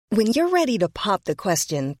When you're ready to pop the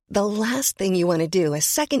question, the last thing you want to do is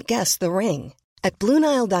second-guess the ring. At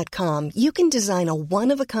BlueNile.com, you can design a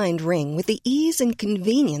one-of-a-kind ring with the ease and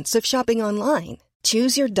convenience of shopping online.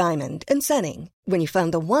 Choose your diamond and setting. When you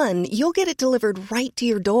find the one, you'll get it delivered right to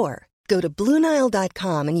your door. Go to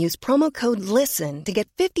BlueNile.com and use promo code LISTEN to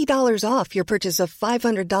get $50 off your purchase of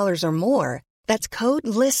 $500 or more. That's code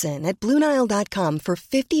LISTEN at BlueNile.com for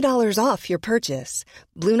 $50 off your purchase.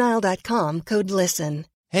 BlueNile.com, code LISTEN.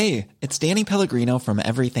 Hey, it's Danny Pellegrino from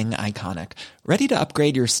Everything Iconic. Ready to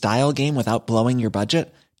upgrade your style game without blowing your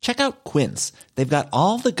budget? Check out Quince. They've got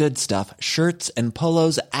all the good stuff, shirts and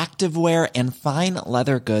polos, activewear, and fine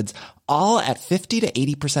leather goods, all at 50 to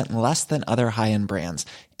 80% less than other high-end brands.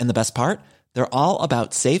 And the best part? They're all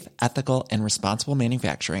about safe, ethical, and responsible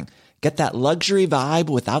manufacturing. Get that luxury vibe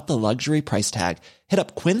without the luxury price tag. Hit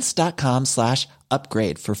up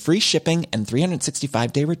quince.com/upgrade for free shipping and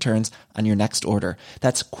 365-day returns on your next order.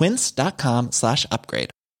 That's quince.com/upgrade.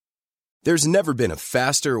 There's never been a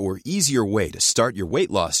faster or easier way to start your weight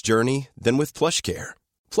loss journey than with PlushCare.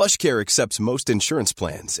 PlushCare accepts most insurance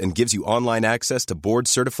plans and gives you online access to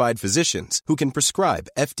board-certified physicians who can prescribe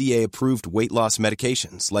FDA-approved weight loss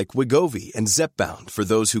medications like Wegovy and Zepbound for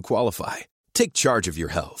those who qualify. Take charge of your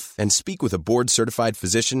health and speak with a board-certified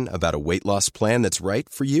physician about a weight loss plan that's right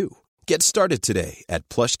for you. Get started today at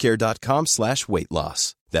plushcare.com/weight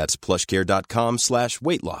loss. That's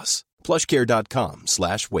plushcare.com/weight loss.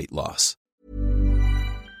 plushcare.com/weight loss.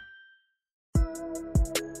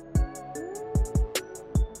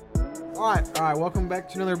 All right. Welcome back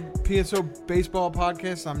to another PSO Baseball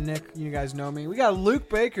Podcast. I'm Nick. You guys know me. We got Luke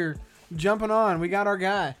Baker jumping on. We got our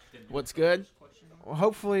guy. What's good? Well,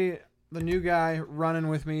 hopefully the new guy running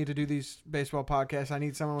with me to do these baseball podcasts. I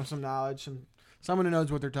need someone with some knowledge, someone who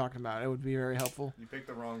knows what they're talking about. It would be very helpful. You picked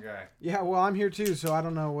the wrong guy. Yeah, well, I'm here too, so I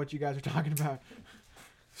don't know what you guys are talking about.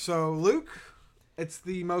 So, Luke, it's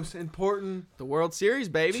the most important The World Series,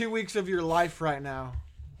 baby. 2 weeks of your life right now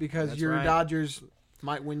because That's your right. Dodgers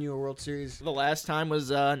might win you a World Series. The last time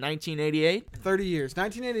was 1988. 30 years.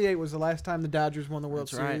 1988 was the last time the Dodgers won the World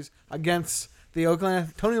That's right. Series against the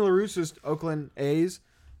Tony La Russa's Oakland A's.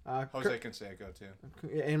 Jose Canseco, too.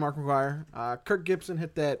 And Mark McGwire. Kirk Gibson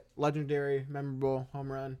hit that legendary, memorable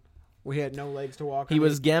home run. We had no legs to walk on. He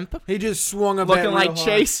was Gimp. He just swung a bat Looking real like hard.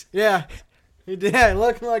 Chase. Yeah, he did.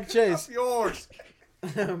 Looking like Chase. Yours.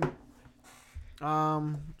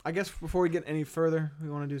 I guess before we get any further, we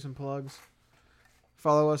want to do some plugs.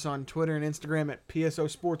 Follow us on Twitter and Instagram at PSO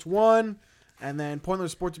Sports 1, and then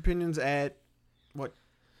Pointless Sports Opinions at what?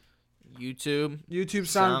 YouTube,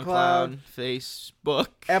 SoundCloud, Facebook,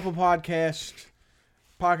 Apple Podcast,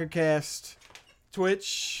 Pocket Cast,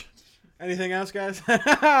 Twitch. Anything else, guys?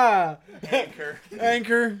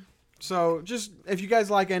 Anchor. So just if you guys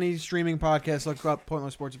like any streaming podcast, look up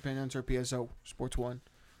Pointless Sports Opinions or PSO Sports 1.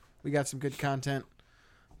 We got some good content.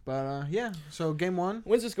 But yeah, so game 1.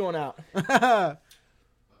 When's this going out?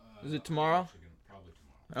 Is it tomorrow? Probably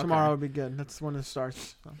Tomorrow would be good. That's when it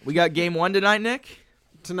starts. So. We got game 1 tonight, Nick?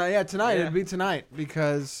 Tonight. Yeah. It'd be tonight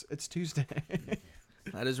because it's Tuesday.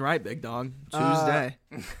 That is right, big dog. Tuesday.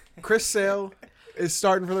 Chris Sale is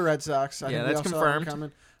starting for the Red Sox. I Yeah, think we that's all saw that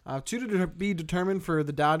confirmed. coming. Two to be determined for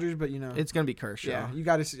the Dodgers, but It's going to be Kershaw. yeah, you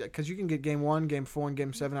got to see because you can get game 1, game 4, and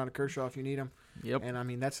game 7 out of Kershaw if you need him. Yep. And I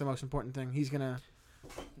mean that's the most important thing. He's gonna.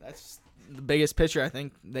 That's the biggest pitcher I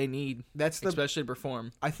think they need, especially to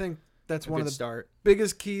perform. I think that's one of the start.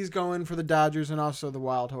 biggest keys going for the Dodgers and also the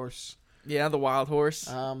Wild Horse. Yeah, the Wild Horse.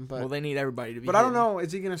 But well, they need everybody to be. But I don't know.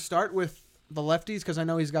 Is he going to start with the lefties? Because I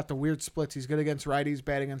know he's got the weird splits. He's good against righties,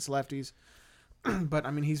 bad against lefties. But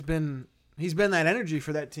I mean, he's been that energy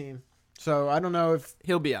for that team. So I don't know if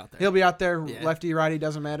he'll be out there. He'll be out there. Yeah. Lefty, righty,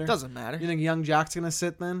 doesn't matter. Doesn't matter. You think Young Jock's going to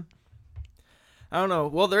sit then? I don't know.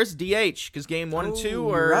 Well, there's DH because game 1 and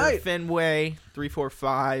 2 are right. Fenway,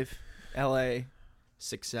 3-4-5, LA,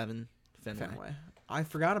 6-7, Fenway. I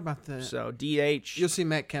forgot about that. So DH. You'll see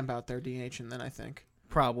Matt Kemp out there DH, and then I think.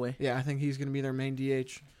 Probably. Yeah, I think he's going to be their main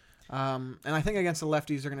DH. And I think against the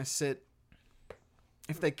lefties, they're going to sit.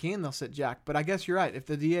 If they can, they'll sit Jack. But I guess you're right. If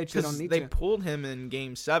the DH, they don't need they to. pulled him in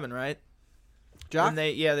game 7, right? Jack? And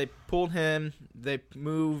they pulled him. They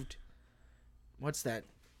moved. What's that?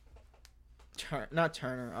 Not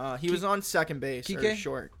Turner. He was on second base. Kike? Or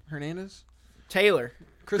short. Hernandez? Taylor.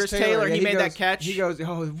 Chris Taylor. Yeah, he made that catch. He goes,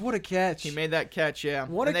 oh, what a catch. He made that catch, yeah.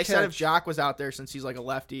 What and a they said if catch. Jock was out there, since he's like a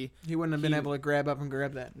lefty, he wouldn't have been able to grab up and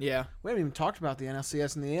grab that. Yeah. We haven't even talked about the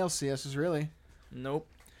NLCS and the ALCS, really. Nope.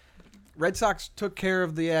 Red Sox took care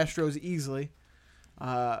of the Astros easily.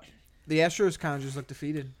 The Astros kind of just looked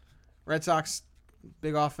defeated. Red Sox,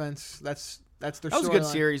 big offense. That's That's their That was a good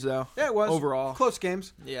storyline. series, though. Yeah, it was. Overall. Close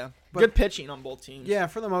games. Yeah. But- Good pitching on both teams. Yeah,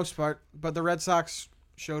 for the most part. But the Red Sox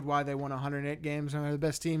showed why they won 108 games and they're the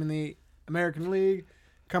best team in the American League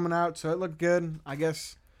coming out, so it looked good. I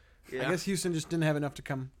guess Houston just didn't have enough to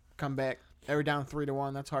come back. They were down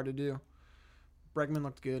 3-1. That's hard to do. Bregman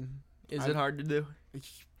looked good. Is it hard to do?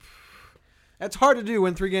 That's hard to do,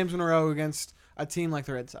 win 3 games in a row against a team like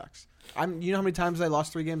the Red Sox. You know how many times they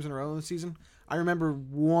lost 3 games in a row in the season? I remember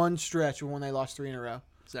one stretch when they lost 3 in a row.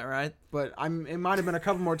 Is that right? But it might have been a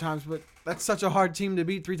couple more times, but that's such a hard team to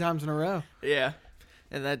beat 3 times in a row. Yeah.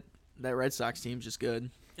 And that Red Sox team's just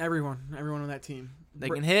good. Everyone on that team. They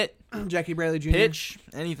can hit, Jackie Bradley Jr. pitch,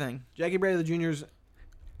 anything. Jackie Bradley Jr. is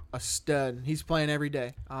a stud. He's playing every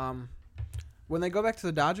day. When they go back to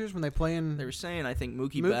the Dodgers, when they play in They were saying, I think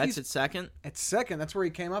Mookie Mookie's- Betts at second. at second, that's where he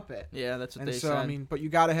came up at. Yeah, that's what And they so, said. I mean, but you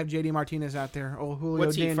got to have J.D. Martinez out there. Oh, Julio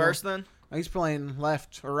What's he, Daniel. first then? He's playing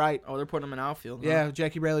left or right. Oh, they're putting him in outfield. huh? Yeah,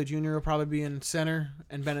 Jackie Bradley Jr. will probably be in center,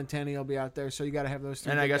 and Benintendi will be out there. So you got to have those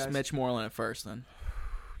 3 And I big guess guys. Mitch Moreland at first then.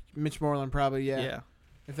 Mitch Moreland probably, yeah. Yeah.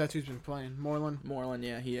 If that's who's been playing. Moreland. Moreland,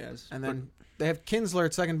 yeah, he has. And then they have Kinsler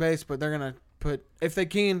at second base, but they're going to put, if they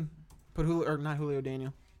can, put not Julio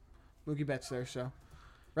Daniel. Mookie Betts there, so.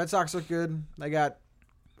 Red Sox look good. They got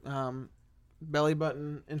belly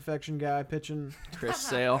button infection guy pitching. Chris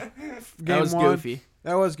Sale. Game That was 1. goofy.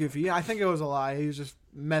 That was goofy. Yeah, I think it was a lie. He was just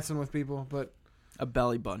messing with people, but A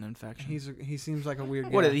belly button infection. he seems like a weird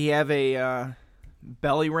guy. What, did he have a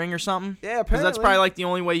belly ring or something? Yeah, Because apparently. that's probably like the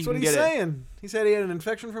only way you That's what can he's get saying. He said he had an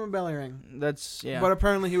infection from a belly ring. it. That's, yeah. But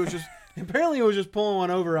apparently he was just pulling one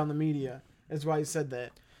over on the media. That's why he said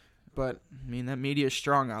that. But I mean, that media is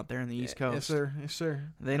strong out there in the East Coast. yes, sir. Yes, sir.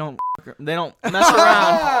 They don't mess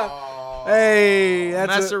around. Hey,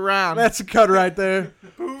 Mess around. That's a cut right there.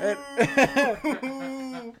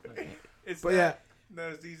 It's But yeah,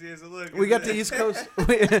 not as easy as it looks. we got the East Coast.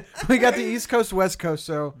 We got the East Coast, West Coast.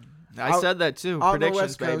 So I said that too. on the Predictions,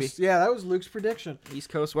 West baby. Coast. Yeah, that was Luke's prediction. East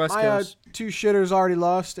Coast, West My Coast. 2 shitters already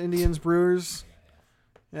lost. Indians, Brewers.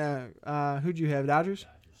 Yeah. Who'd you have? Dodgers.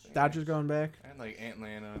 Dodgers going back. I had like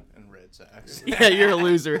Atlanta and Red Sox. Yeah, you're a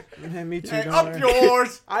loser. Yeah, me too. Hey, don't up worry.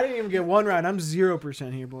 yours! I didn't even get one right. I'm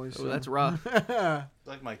 0% here, boys. Oh, so. that's rough.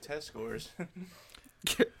 Like my test scores.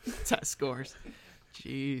 Test scores.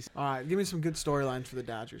 Jeez. All right, give me some good storylines for the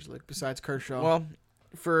Dodgers, Luke. Besides Kershaw. Well,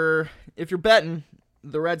 if you're betting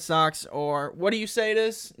the Red Sox, or what do you say it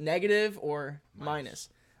is? Negative or minus?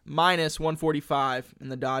 Minus 145,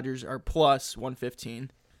 and the Dodgers are plus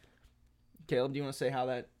 115. Caleb, do you want to say how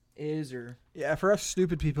that is, or yeah, for us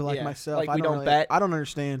stupid people like Yeah, myself, like I we don't really- bet. I don't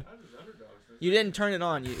understand. you didn't turn it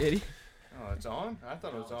on, you idiot? Oh, it's on? I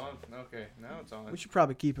thought it was on. Okay, now it's on. We should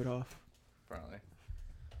probably keep it off. Probably.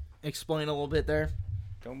 Explain a little bit there.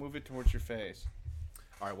 Don't move it towards your face.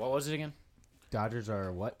 All right, what was it again? Dodgers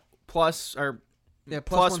are what? Plus or Yeah,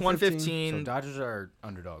 plus So 115. Dodgers are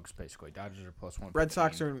underdogs, basically. Dodgers are plus 115. Red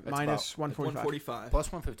Sox are That's minus about- 145. Plus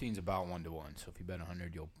 115 is about 1 to 1. So if you bet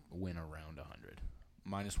 100, you'll win around 100.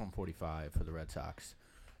 Minus 145 for the Red Sox.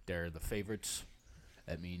 They're the favorites.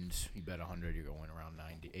 That means you bet 100, you're going to win around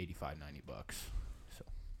 85, 90 bucks.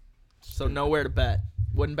 So nowhere to bet.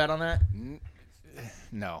 Wouldn't bet on that.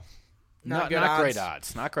 No. Not Not good great odds.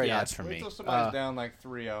 odds. Not great Yeah. odds for Wait me. till somebody's down like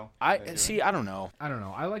 3-0. I They do see. it. I don't know.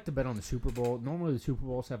 I like to bet on the Super Bowl. Normally, the Super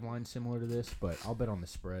Bowls have lines similar to this, but I'll bet on the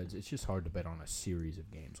spreads. It's just hard to bet on a series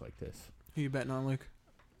of games like this. Who you betting on, Luke?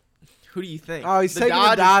 Who do you think? Oh, he's The taking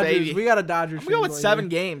the Dodgers. baby. We got a Dodgers. I'm going with fanboy 7 here.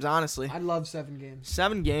 games, honestly. I love 7 games.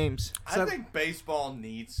 7 games. I think baseball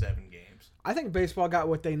needs 7 games. I think baseball got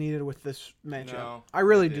what they needed with this matchup. No, I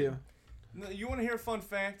really they do. didn't. No, you want to hear a fun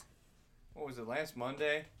fact? What was it, last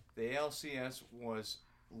Monday? The ALCS was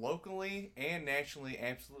locally and nationally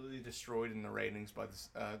absolutely destroyed in the ratings by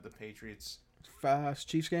the Patriots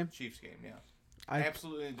Chiefs game. Chiefs game, yeah. I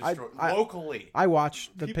Absolutely destroyed. I- locally. I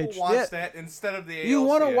watched the People Patriots. watch Yeah, that instead of the ALCS. you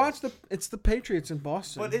want to watch it's the Patriots in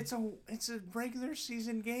Boston. But it's a regular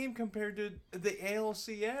season game compared to the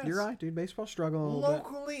ALCS. You're right, dude. Baseball struggling a little bit.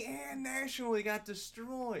 Locally and nationally got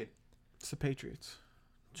destroyed. It's the Patriots.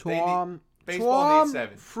 They need- Tom baseball needs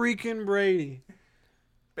 7. freaking Brady.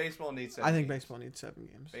 Baseball needs 7 I think games. baseball needs 7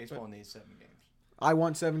 games. Baseball But needs 7 games. I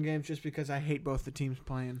want 7 games just because I hate both the teams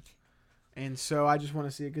playing, and so I just want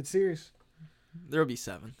to see a good series. There will be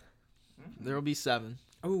 7. There will be 7.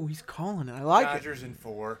 Oh, he's calling it. I like Dodgers in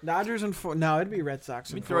 4. it. Dodgers and 4. No, it'd be Red Sox.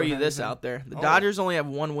 Let me and throw 4, you if this anything. out there. The Oh. Dodgers only have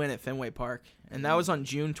 1 win at Fenway Park, and that was on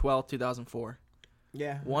June 12th, 2004.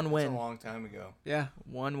 Yeah, 1 That's a win. long time ago. yeah.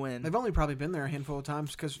 1 win. They've only probably been there a handful of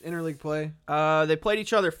times because interleague play. They played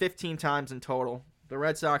each other 15 times in total. The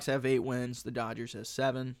Red Sox have 8 wins. The Dodgers have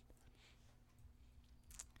 7.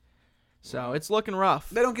 So it's looking rough.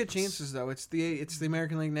 They don't get chances though. It's the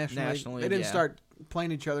American League, National League. They didn't start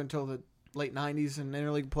playing each other until the late '90s in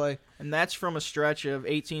interleague play. And that's from a stretch of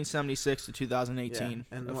 1876 to 2018,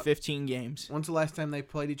 and of 15 games. When's the last time they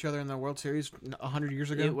played each other in the World Series? 100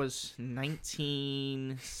 years ago? It was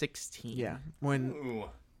 1916. Yeah, when Ooh.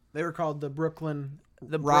 they were called the Brooklyn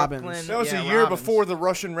Robins. Brooklyn- That was Yeah, a year Robins. before the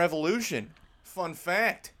Russian Revolution. Fun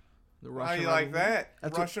fact. The How Russian you like Revolution. that?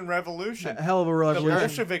 That's Russian Revolution. Hell of a The revolution.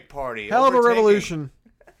 Bolshevik Party. Hell of a overtaking. revolution.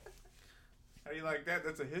 How you like that?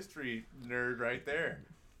 That's a history nerd right there.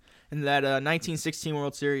 In that 1916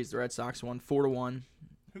 World Series, the Red Sox won 4-1.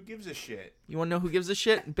 Who gives a shit? You want to know who gives a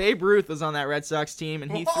shit? Babe Ruth was on that Red Sox team, and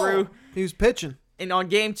he Whoa. threw. He was pitching. And on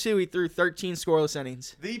game 2, he threw 13 scoreless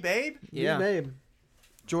innings. The Babe? Yeah. Babe.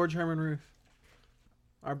 George Herman Ruth.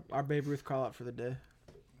 Our Babe Ruth call out for the day.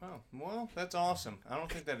 Oh, well, that's awesome. I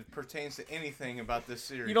don't think that it pertains to anything about this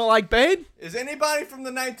series. You don't like Babe? Is anybody from the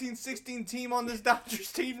 1916 team on this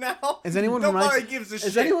Dodgers team now? Is anyone from Nobody gives a shit.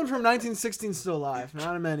 Is anyone from 1916 still alive?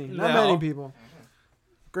 Not many. Not No. many people.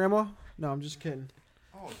 Grandma? No, I'm just kidding.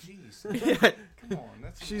 Oh, jeez. Come on,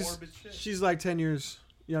 that's some morbid shit. She's like 10 years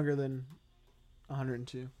younger than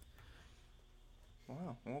 102.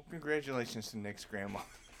 Wow. Well, congratulations to Nick's grandma.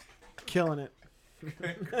 Killing it.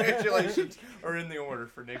 Congratulations are in the order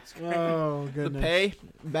for Nick's grandma. Oh, The goodness. pay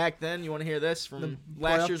back then, you want to hear this from The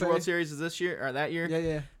last playoff year's pay? World Series is this year or that year?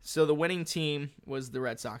 Yeah. So the winning team was the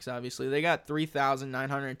Red Sox, obviously. They got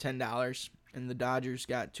 $3,910, and the Dodgers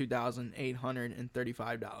got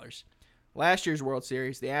 $2,835. Last year's World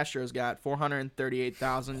Series, the Astros got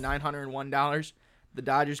 $438,901. The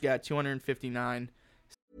Dodgers got $259,000.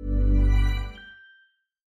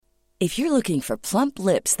 If you're looking for plump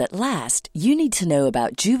lips that last, you need to know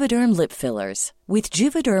about Juvederm lip fillers. With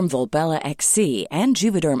Juvederm Volbella XC and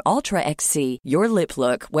Juvederm Ultra XC, your lip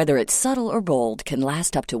look, whether it's subtle or bold, can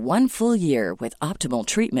last up to 1 full year with optimal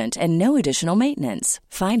treatment and no additional maintenance.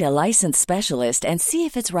 Find a licensed specialist and see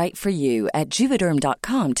if it's right for you at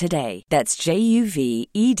Juvederm.com today. That's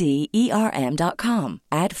JUVEDERM.com.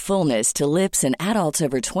 Add fullness to lips in adults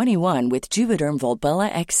over 21 with Juvederm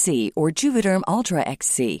Volbella XC or Juvederm Ultra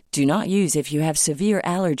XC. Do not use if you have severe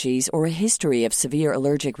allergies or a history of severe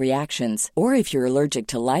allergic reactions, or if you're allergic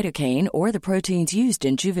to lidocaine or the proteins used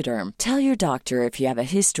in Juvederm. Tell your doctor if you have a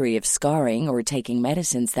history of scarring or taking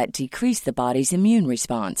medicines that decrease the body's immune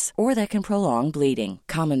response or that can prolong bleeding.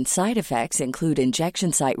 Common side effects include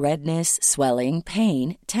injection site redness, swelling,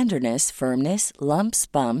 pain, tenderness, firmness, lumps,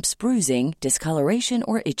 bumps, bruising, discoloration,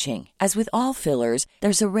 or itching. As with all fillers,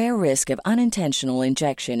 there's a rare risk of unintentional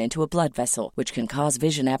injection into a blood vessel, which can cause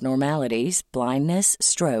vision abnormalities, blindness,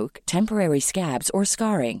 stroke, temporary scabs, or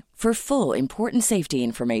scarring. For full, important safety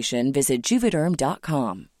information, visit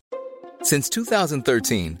Juvederm.com. Since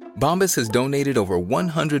 2013, Bombas has donated over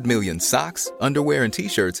 100 million socks, underwear, and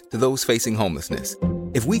T-shirts to those facing homelessness.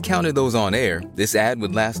 If we counted those on air, this ad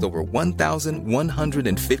would last over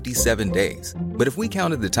 1,157 days. But if we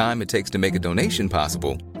counted the time it takes to make a donation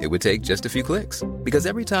possible, it would take just a few clicks. Because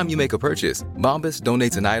every time you make a purchase, Bombas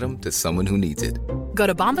donates an item to someone who needs it. Go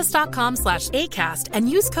to bombas.com/ACAST and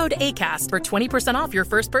use code ACAST for 20% off your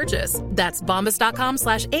first purchase. That's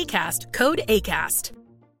bombas.com/ACAST, code ACAST.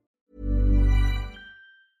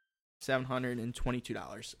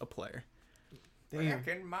 $722 a player. Back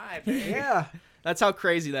in my day. Yeah. That's how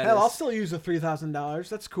crazy that Hell, I'll is. still use the $3,000.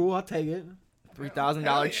 That's cool. I'll take it.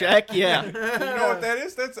 $3,000 check, yeah. You know what that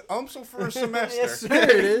is? That's UMSL for a semester. Yes, sir, it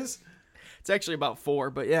is. It's actually about 4,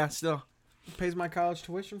 but yeah, still. Pays my college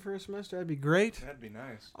tuition for a semester. That'd be great. That'd be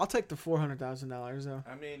nice. I'll take the $400,000 though.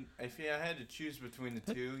 I mean, if I had to choose between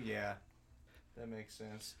the two, yeah, that makes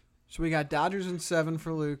sense. So we got Dodgers in 7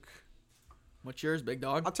 for Luke. What's yours, big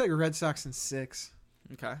dog? I'll take Red Sox in 6.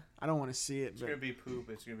 Okay. I don't want to see it, It's but gonna be poop.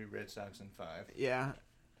 It's gonna be Red Sox in 5. yeah,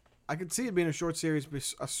 I could see it being a short series,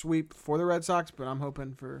 a sweep for the Red Sox. But I'm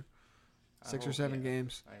hoping for 6 or 7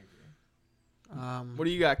 games. I agree. What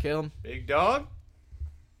do you got, Caleb? Big dog.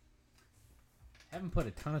 Haven't put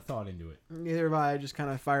a ton of thought into it. Neither have I. Just kind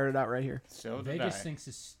of fired it out right here. So did Vegas I. thinks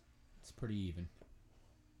it's pretty even.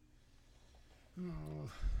 Oh,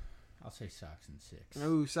 I'll say Sox in 6.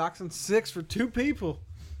 Ooh, Sox in 6 for 2 people.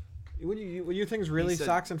 What you think is really said-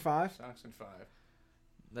 Sox in 5? Sox in 5.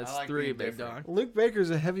 That's I like 3, being big different. dog. Luke Baker's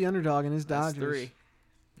a heavy underdog in his That's Dodgers. 3.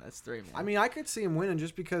 That's 3, man. I mean, I could see him winning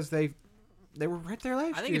just because they were right there last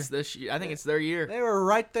year. I think it's this year. I think it's their year. They were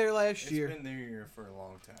right there last It's year. been their year for a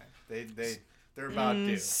long time. They're about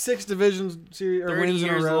due. 6 divisions series or 30 wins in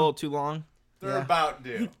a years a row. little too long. They're Yeah. about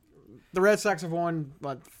due. The Red Sox have won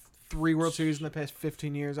 3 World Series in the past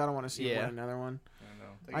 15 years. I don't want to see them Yeah. win another one. I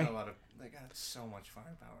know. They I- got a lot of They got so much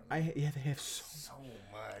firepower. They have so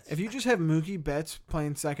much. If you just have Mookie Betts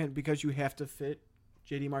playing second because you have to fit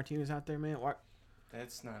JD Martinez out there, man, why?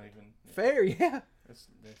 That's not even Fair, yeah. That's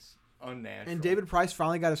unnatural. And David Price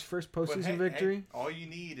finally got his first postseason victory. Hey, all you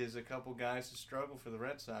need is a couple guys to struggle for the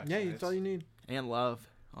Red Sox. Yeah, that's all you need. And love.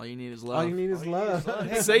 All you need is love. All you need is love.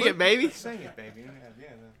 Hey, sing it, baby. Sing it, baby. Yeah,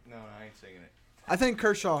 no, I ain't singing it. I think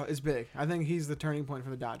Kershaw is big. I think he's the turning point for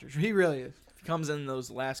the Dodgers. He really is. If he comes in those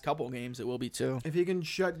last couple games, it will be too. If he can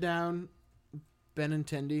shut down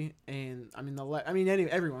Benintendi and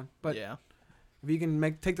everyone, but yeah, if he can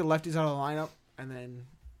take the lefties out of the lineup and then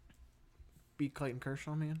beat Clayton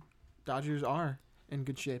Kershaw, man, Dodgers are in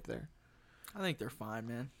good shape there. I think they're fine,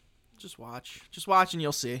 man. Just watch and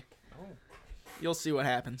you'll see. Oh. You'll see what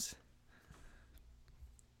happens.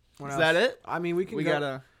 What Is else? that it? I mean, we got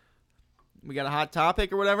a hot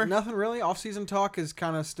topic or whatever. Nothing really. Off-season talk is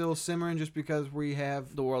kind of still simmering just because we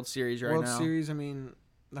have The World Series right World now. Series. I mean,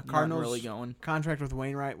 the Nothing Cardinals really going. contract with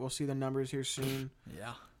Wainwright. We'll see the numbers here soon.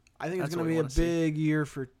 Yeah. I think That's it's going what to we be a wanna see. big year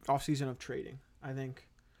for off-season of trading. I think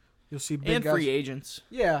you'll see big And guys. free agents.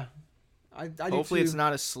 Yeah, I do Hopefully too. it's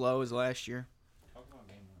not as slow as last year. Talk about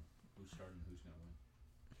game 1. Who's starting? Who's going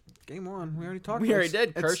to win? Game 1. We already talked. We about already it. did.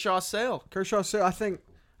 It's- Kershaw sale. Kershaw. So I think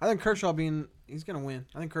Kershaw he's going to win.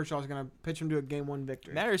 I think Kershaw's going to pitch him to a Game 1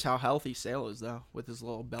 victory. Matters how healthy Sale is though, with his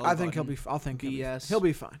little belly. I think button. BS. BS. He'll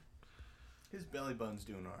be fine. His belly button's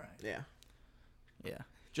doing all right. Yeah. Yeah.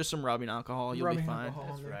 Just some rubbing alcohol. You'll Rubbing be fine. alcohol.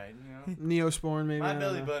 That's right. You know, Neosporin maybe. I my don't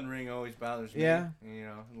belly know. button ring always bothers me. Yeah. You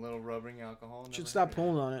know, a little rubbing alcohol. Should never stop hurt.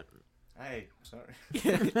 pulling on it. Hey, sorry.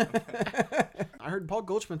 I heard Paul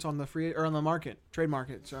Goldschmidt's on the market, trade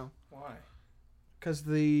market. So Why? because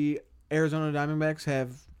the Arizona Diamondbacks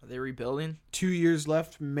have Are they rebuilding? 2 years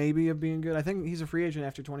left, maybe, of being good. I think he's a free agent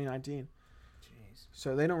after 2019. Jeez.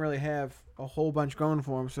 So they don't really have a whole bunch going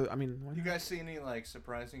for him. So I mean, You guys see any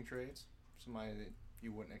surprising trades? Somebody that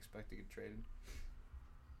you wouldn't expect to get traded,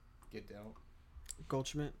 get dealt.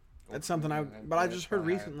 Goldschmidt. That's something I just heard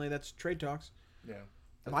recently. That's trade talks. Yeah.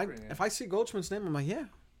 If I see Goldschmidt's name, I'm like, yeah,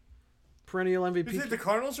 perennial MVP. You think the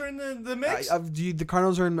Cardinals are in the mix? The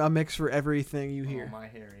Cardinals are in a mix for everything you hear. Oh, my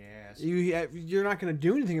hairy ass. You're not going to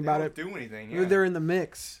do anything about it. Do anything? Yeah. They're in the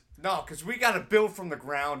mix. No, because we got to build from the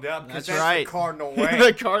ground up. Because That's that's right. the Cardinal way.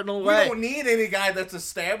 The Cardinal We way. don't need any guy that's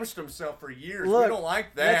established himself for years. Look, we don't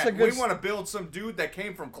like that's that. a good We want to build some dude that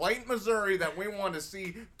came from Clayton, Missouri, that we want to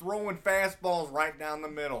see throwing fastballs right down the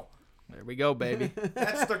middle. There we go, baby.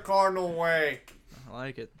 That's the Cardinal way. I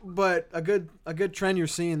like it. But a good trend you're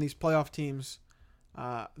seeing these playoff teams.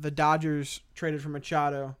 The Dodgers traded for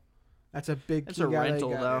Machado. That's a big. It's key a guy they rental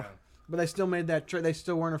got. though. But they still made that trade. They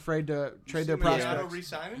still weren't afraid to trade their Machado prospects.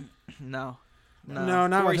 re-signing? No. No,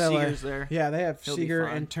 not Corey with LA. Seager's there. Yeah, they have He'll be Seager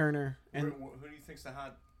fine. and Turner. And Who do you think's the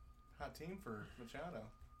hot team for Machado?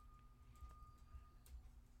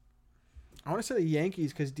 I want to say the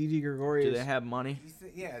Yankees because Didi Gregorius. Do they have money?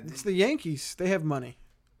 Yeah, It's the Yankees. They have money.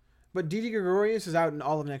 But Didi Gregorius is out in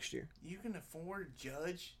all of next year. you can afford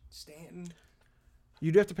Judge, Stanton,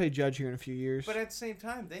 You do have to pay Judge here in a few years. but at the same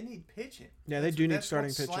time, they need pitching. Yeah, they do need That's starting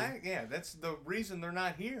what's pitching. Yeah, that's the reason they're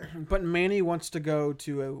not here. But Manny wants to go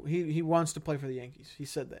to he wants to play for the Yankees. He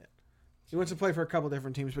said that. He wants to play for a couple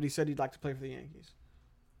different teams, but he said he'd like to play for the Yankees.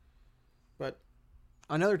 But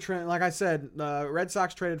another trend, like I said, the Red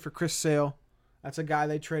Sox traded for Chris Sale. That's a guy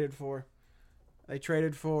they traded for. They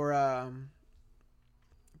traded for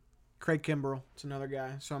Craig Kimbrell. It's another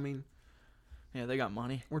guy. So I mean, Yeah, they got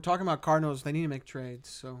money. we're talking about Cardinals. They need to make trades.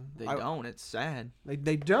 So They don't. It's sad.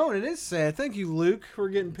 They don't. It is sad. Thank you, Luke. We're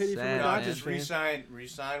getting pity from the Sad, No, Dodgers man. just fans.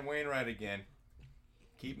 resign Wainwright again.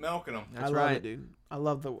 Keep milking him. That's I love right. it, dude. I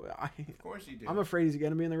love the. Of course you do. I'm afraid he's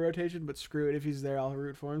gonna be in the rotation, but screw it. If he's there, I'll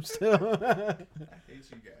root for him still. I hate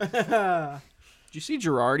you guys. Did you see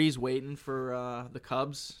Girardi's waiting for the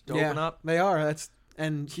Cubs to open up? They are. Why Because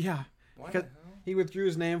the hell? he withdrew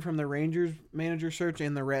his name from the Rangers manager search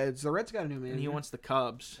and the Reds. The Reds got a new manager. And he wants the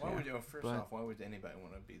Cubs. Why would you? First but- off, why would anybody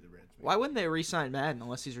want to be the Reds? Why wouldn't they re-sign Madden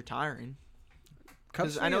unless he's retiring?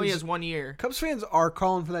 Cubs Because I know he fans- has 1 year. Cubs fans are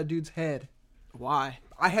calling for that dude's head. Why?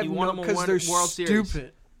 I have He won no them a because they're World Series.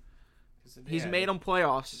 stupid. He's made them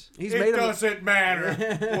playoffs. He's It made them. doesn't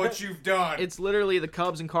matter what you've done. It's literally the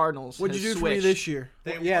Cubs and Cardinals. What'd you has do for me switched. this year?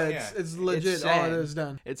 They yeah, won, it's yeah. legit. It's all sad. it is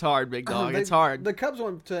done. It's hard, big dog. They- It's hard. The Cubs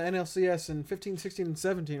went to NLCS in 15, 16, and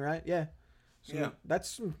 17, right? Yeah. So Yeah. that's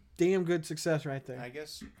some damn good success right there. I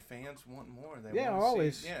guess fans want more. They Yeah, wanna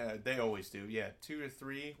always. See, yeah, they always do. Yeah, 2 to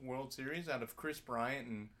 3 World Series out of Chris Bryant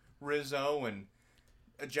and Rizzo and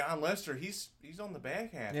John Lester. He's on the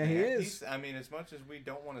back half. Yeah, he man. is. I mean, as much as we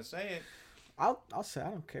don't want to say it, I'll say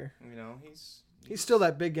I don't care. you know, he's He's still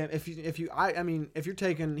that big game. If you're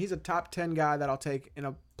taking, he's a top 10 guy that I'll take in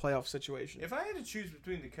a playoff situation. If I had to choose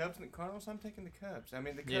between the Cubs and the Cardinals, I'm taking the Cubs. I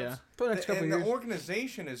mean, the Cubs. Yeah. For the next couple and years. the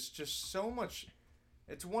organization is just so much.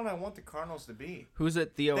 It's one I want the Cardinals to be. Who's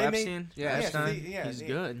it? Theo Epstein? He's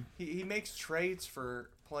good. He makes trades for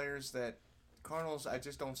players that Cardinals, I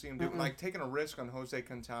just don't see him doing. Like taking a risk on Jose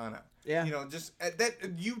Quintana. Yeah. You know, just that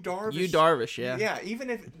Yu Darvish. Yu Darvish, yeah. Yeah, even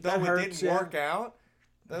if That though hurts, it didn't yeah. work out,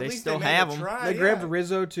 at They least still they made have a him. try. They grabbed yeah.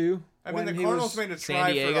 Rizzo too. I mean, the when he Cardinals was- made a San try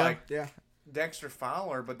for Diego. like Yeah, Dexter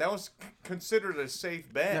Fowler, but that was considered a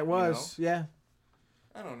safe bet. that was. Yeah,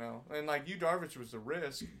 I don't know. And like Yu Darvish was a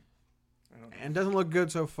risk. I don't know. and doesn't look good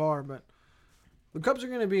so far. But the Cubs are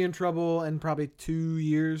going to be in trouble in probably 2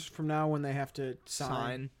 years from now when they have to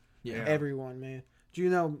sign Yeah. everyone. Man, do you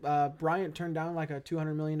know Bryant turned down like a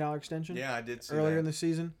 $200 million extension? Yeah, I did see earlier that. in the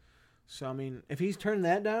season. So I mean, if he's turned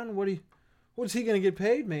that down, what's he going to get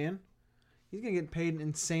paid, man? He's going to get paid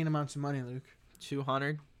insane amounts of money, Luke.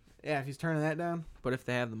 200. Yeah, if he's turning that down. But if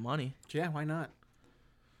they have the money. Yeah, why not?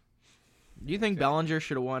 Do you think Bellinger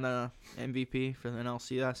should have won a MVP for the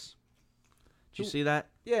NLCS? Did you see that?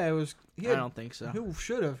 Yeah, it was. I don't think so. Who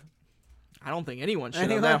should have? I don't think anyone should have.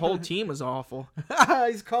 Anyone? That whole team was awful.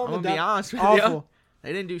 He's calling I'm the going to be honest with awful. you.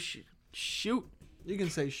 They didn't do shoot. You can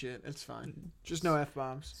say shit. It's fine. Just no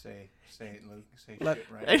F-bombs. Say it, Luke. Say Let- shit,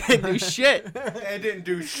 They right? didn't do shit. They didn't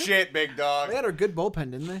do shit, big dog. They had a good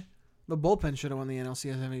bullpen, didn't they? The bullpen should have won the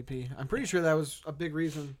NLCS MVP. I'm pretty sure that was a big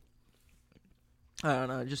reason. I don't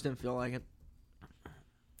know. I just didn't feel like it.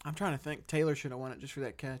 I'm trying to think. Taylor should have won it just for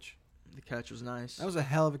that catch. The catch was nice. That was a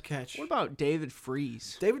hell of a catch. What about David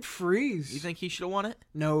Freese? David Freese? You think he should have won it?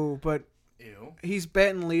 No, but Ew. he's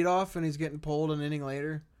batting leadoff and he's getting pulled an inning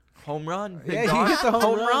later. Home run? Yeah, Big he dog? hit the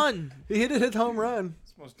home run. He hit it home run.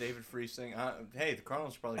 It's the most David Freese thing. Hey, the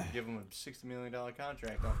Cardinals probably could give him a $60 million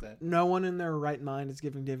contract off that. No one in their right mind is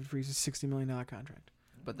giving David Freese a $60 million contract.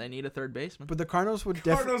 But they need a third baseman. But the Cardinals would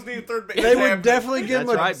definitely. Cardinals need a third base. They would definitely give him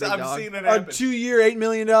That's a, right, big I've dog. seen it a happen. 2-year, $8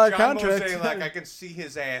 million John contract. Mosey, like I can see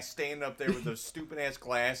his ass standing up there with those stupid ass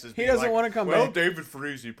glasses. He being doesn't like, wanna come well, back." David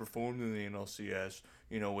Freese, he performed in the NLCS.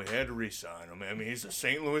 You know, we had to re-sign him. I mean, he's a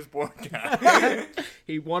St. Louis born guy.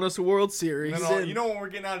 He won us a World Series. You know when we're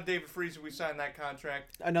getting out of David Freese if we sign that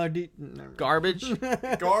contract? Another Garbage.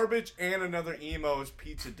 Garbage and another Emo's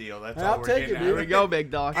pizza deal. That's I'll all we're take getting it, out Here of we go,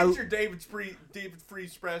 big dog. Get your David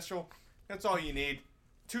Freese special. That's all you need.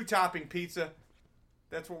 2-topping pizza.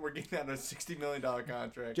 That's what we're getting out of a $60 million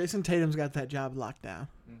contract. Jason Tatum's got that job locked down.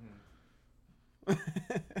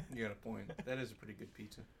 You got a point. That is a pretty good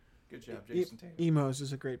pizza. Good job, Jason Tatum. Emo's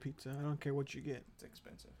is a great pizza. I don't care what you get. It's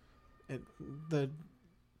expensive. The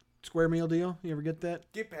square meal deal. You ever get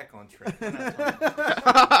that? Get back on track. We're not talking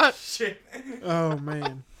about shit. Oh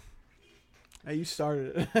man. Hey, you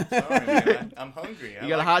started it. Sorry, man. I'm hungry. You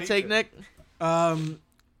got a hot take, Nick?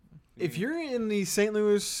 If you're in the St.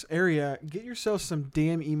 Louis area, get yourself some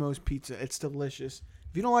damn Emo's pizza. It's delicious.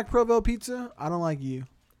 If you don't like Provel pizza, I don't like you.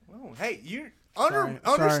 Oh, hey, you Sorry.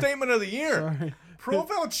 understatement of the year. Sorry.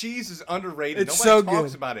 Provel cheese is underrated. It's Nobody so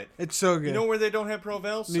talks good. about it. It's so good. You know where they don't have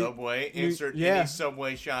Provel? Subway. Insert yeah. any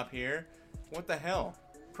Subway shop here. What the hell?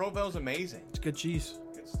 Provel's amazing. It's good cheese.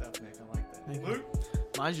 Good stuff, Nick. I like that. Thank you. Luke?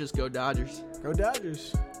 Mine's just go Dodgers. Go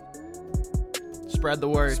Dodgers. Spread the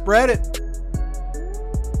word. Spread it.